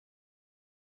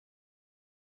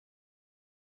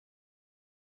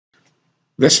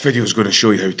This video is going to show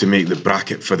you how to make the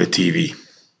bracket for the TV.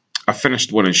 I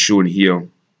finished one as shown here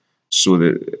so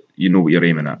that you know what you're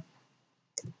aiming at.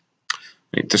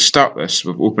 Right, to start this,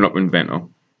 we've opened up Inventor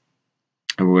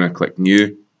and we're going to click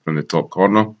New from the top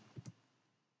corner.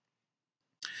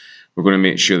 We're going to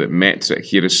make sure that Metric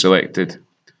here is selected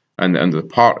and under the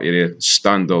part area,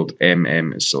 Standard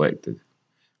MM is selected.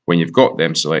 When you've got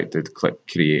them selected, click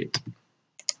Create.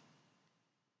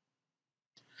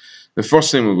 The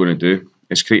first thing we're going to do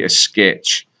is create a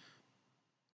sketch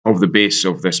of the base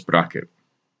of this bracket.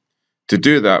 To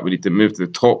do that, we need to move to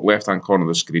the top left hand corner of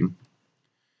the screen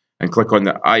and click on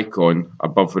the icon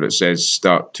above where it says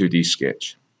Start 2D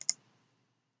Sketch.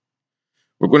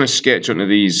 We're going to sketch onto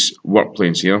these work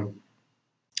planes here.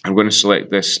 I'm going to select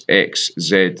this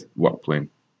XZ work plane.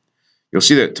 You'll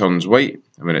see that it turns white,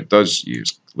 and when it does, you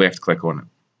left click on it.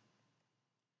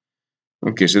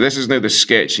 Okay, so this is now the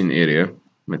sketching area.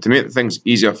 But to make things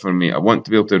easier for me, I want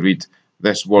to be able to read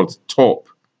this word top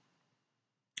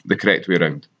the correct way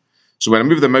around. So when I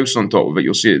move the mouse on top of it,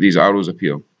 you'll see that these arrows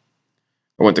appear.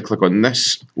 I want to click on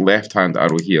this left-hand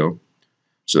arrow here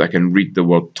so that I can read the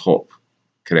word top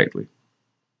correctly.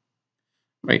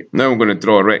 Right, now I'm going to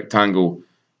draw a rectangle.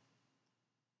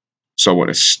 So I want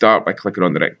to start by clicking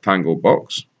on the rectangle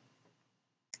box.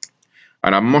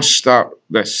 And I must start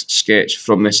this sketch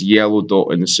from this yellow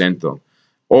dot in the center.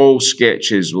 All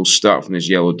sketches will start from this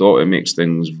yellow dot. It makes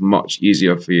things much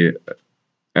easier for you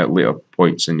at later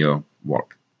points in your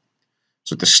work.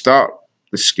 So to start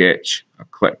the sketch, I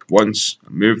click once, I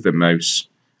move the mouse,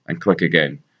 and click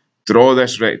again. Draw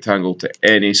this rectangle to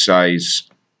any size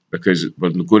because we're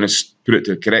going to put it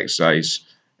to the correct size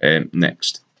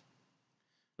next.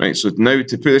 Right, so now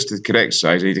to put this to the correct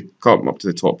size, I need to come up to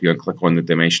the top here and click on the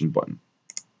dimension button.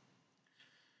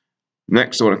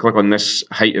 Next, I want to click on this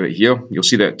height of it here. You'll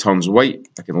see that it turns white.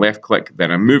 I can left click, then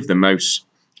I move the mouse,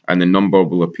 and the number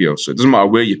will appear. So it doesn't matter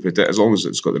where you put it, as long as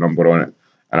it's got the number on it.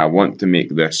 And I want to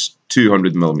make this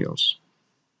 200 millimeters.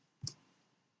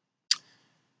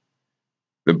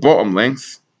 The bottom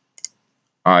length,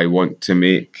 I want to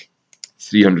make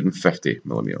 350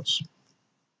 millimeters.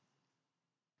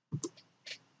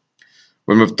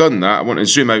 When we've done that, I want to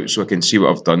zoom out so I can see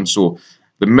what I've done. So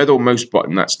the middle mouse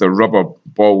button, that's the rubber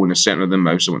ball in the center of the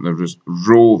mouse. I want to just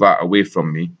roll that away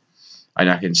from me.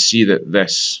 And I can see that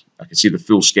I can see the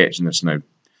full sketch in this now.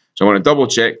 So I want to double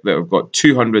check that I've got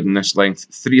 200 in this length,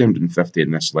 350 in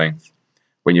this length.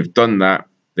 When you've done that,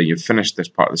 then you've finished this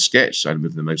part of the sketch. So I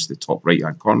move the mouse to the top right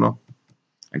hand corner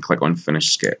and click on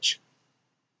Finish Sketch.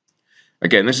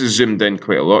 Again, this is zoomed in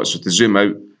quite a lot. So to zoom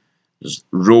out, just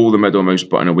roll the middle mouse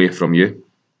button away from you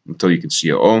until you can see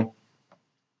it all.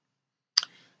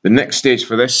 The next stage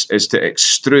for this is to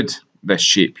extrude this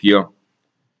shape here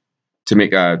to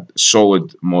make a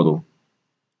solid model.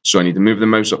 So I need to move the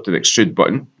mouse up to the extrude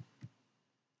button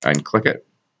and click it.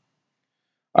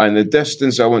 And the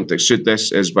distance I want to extrude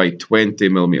this is by 20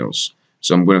 millimeters.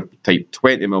 So I'm going to type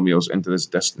 20 millimeters into this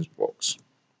distance box.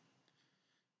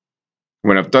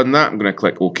 When I've done that, I'm going to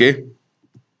click OK.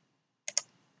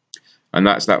 And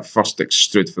that's that first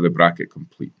extrude for the bracket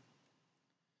complete.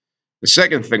 The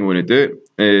second thing we want to do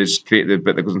is create the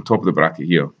bit that goes on top of the bracket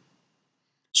here.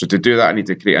 So to do that, I need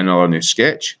to create another new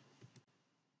sketch.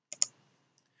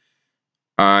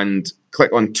 And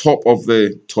click on top of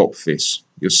the top face.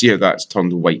 You'll see how that's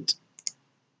turned white.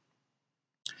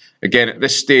 Again, at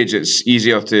this stage, it's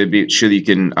easier to be sure that you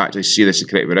can actually see this the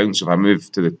correct way around. So if I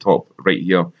move to the top right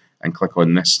here and click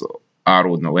on this little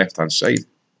arrow on the left-hand side,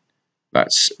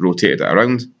 that's rotated it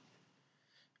around.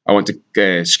 I want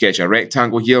to sketch a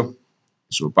rectangle here.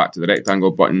 So back to the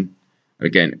rectangle button.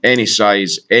 Again, any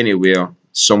size, anywhere,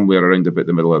 somewhere around about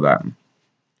the middle of that.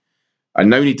 I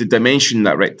now need to dimension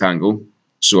that rectangle.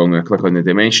 So I'm going to click on the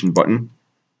dimension button.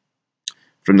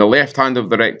 From the left hand of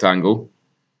the rectangle,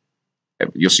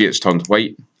 you'll see it's turned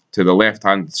white. To the left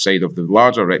hand side of the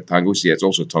larger rectangle, see it's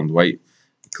also turned white.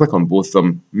 Click on both of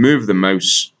them, move the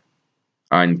mouse,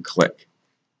 and click.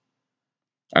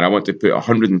 And I want to put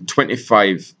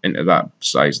 125 into that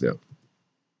size there.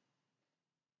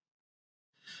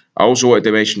 I also want to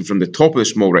dimension from the top of the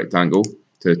small rectangle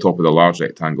to the top of the large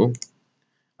rectangle.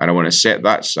 And I want to set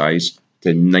that size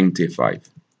to 95.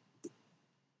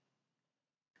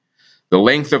 The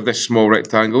length of this small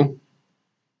rectangle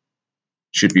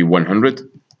should be 100.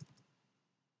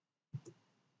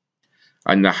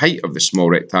 And the height of the small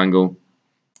rectangle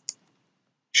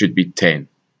should be 10.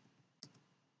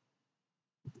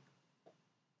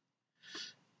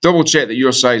 Double check that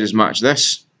your sizes match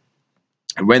this.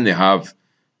 And when they have,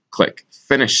 click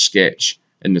Finish Sketch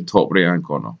in the top right hand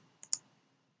corner.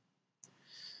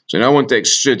 So now I want to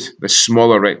extrude the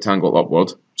smaller rectangle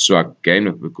upward. So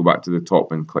again, we'll go back to the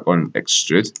top and click on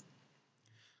extrude.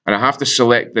 And I have to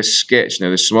select this sketch now,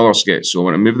 the smaller sketch. So I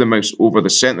want to move the mouse over the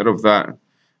center of that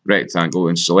rectangle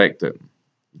and select it.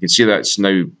 You can see that it's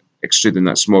now extruding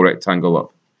that small rectangle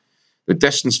up. The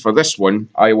distance for this one,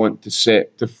 I want to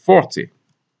set to 40.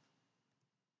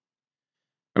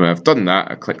 And when I've done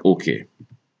that, I click OK.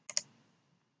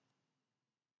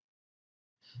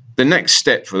 The next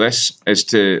step for this is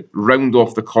to round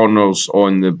off the corners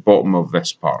on the bottom of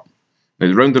this part. Now,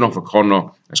 the rounding off a corner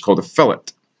is called a fillet,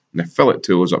 and the fillet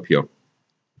tool is up here.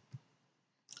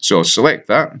 So I'll select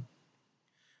that.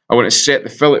 I want to set the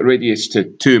fillet radius to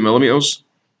 2 millimeters.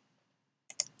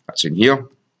 That's in here.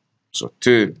 So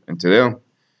 2 into there.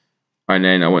 And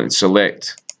then I want to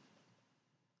select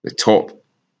the top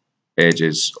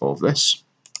edges of this.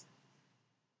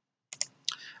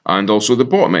 And also the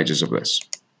bottom edges of this.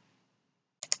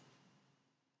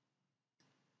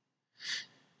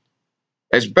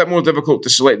 It's a bit more difficult to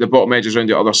select the bottom edges around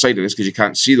the other side of this because you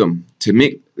can't see them. To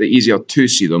make it easier to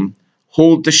see them,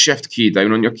 hold the Shift key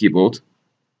down on your keyboard,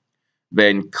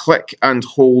 then click and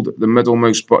hold the middle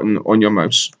mouse button on your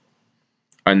mouse,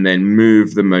 and then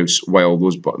move the mouse while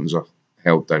those buttons are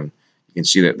held down. You can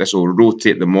see that this will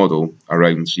rotate the model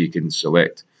around so you can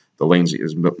select the lines that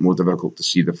is more difficult to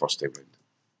see the first time round.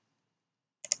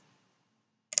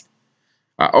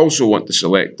 I also want to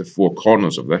select the 4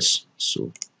 corners of this,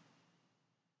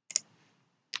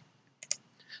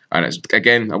 and it's,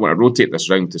 again, I want to rotate this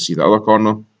round to see the other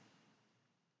corner.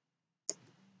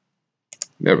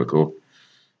 There we go.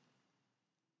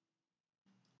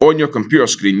 On your computer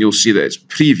screen, you'll see that it's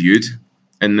previewed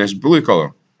in this blue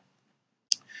colour.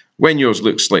 When yours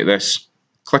looks like this,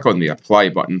 click on the Apply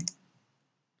button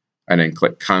and then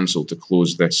click Cancel to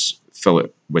close this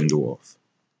fillet window off.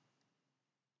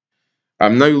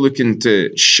 I'm now looking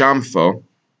to chamfer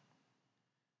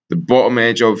the bottom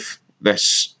edge of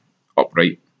this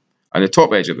upright and the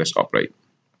top edge of this upright.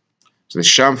 So the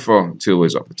chamfer tool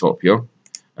is up the top here, and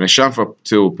the chamfer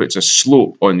tool puts a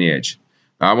slope on the edge.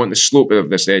 Now I want the slope of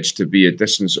this edge to be a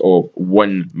distance of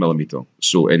 1 millimeter.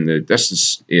 So in the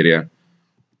distance area,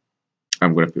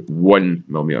 I'm going to put 1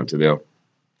 millimeter into there.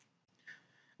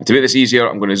 And to make this easier,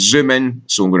 I'm going to zoom in.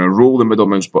 So I'm going to roll the middle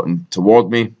mouse button toward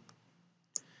me,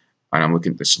 and I'm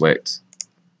looking to select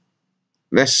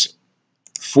this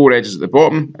 4 edges at the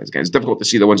bottom. Again, it's difficult to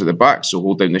see the ones at the back, so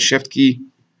hold down the Shift key,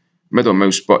 middle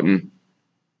mouse button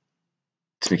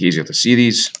to make it easier to see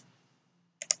these.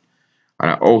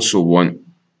 And I also want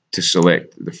to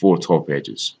select the 4 top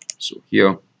edges. So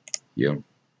here, here,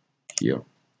 here,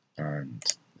 and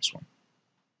this one.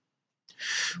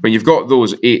 When you've got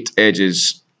those 8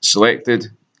 edges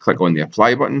selected, click on the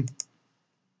Apply button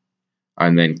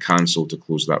and then Cancel to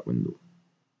close that window.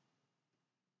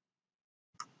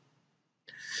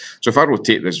 So if I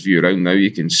rotate this view around now,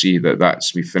 you can see that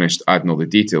that's me finished adding all the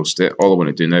details to it. All I want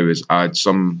to do now is add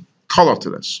some colour to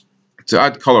this. To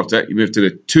add colour to it, you move to the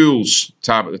Tools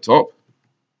tab at the top,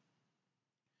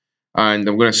 and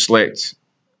I'm going to select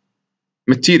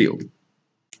Material.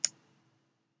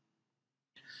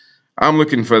 I'm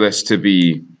looking for this to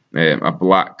be a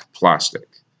black plastic.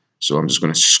 So I'm just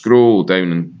going to scroll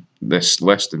down this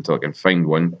list until I can find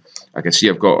one. I can see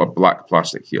I've got a black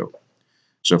plastic here.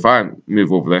 So if I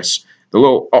move over this, the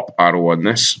little up arrow on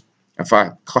this, if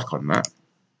I click on that,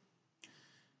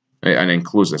 right, and then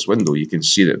close this window, you can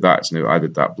see that that's now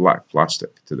added that black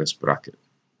plastic to this bracket.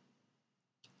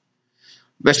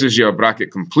 This is your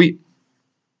bracket complete.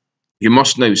 You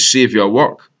must now save your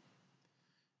work.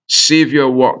 Save your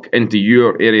work into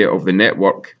your area of the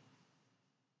network.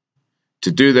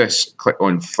 To do this, click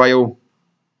on File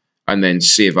and then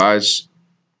Save As.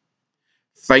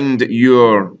 Find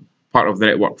your part of the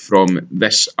network from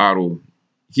this arrow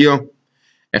here.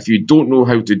 If you don't know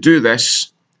how to do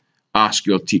this, ask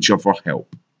your teacher for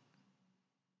help.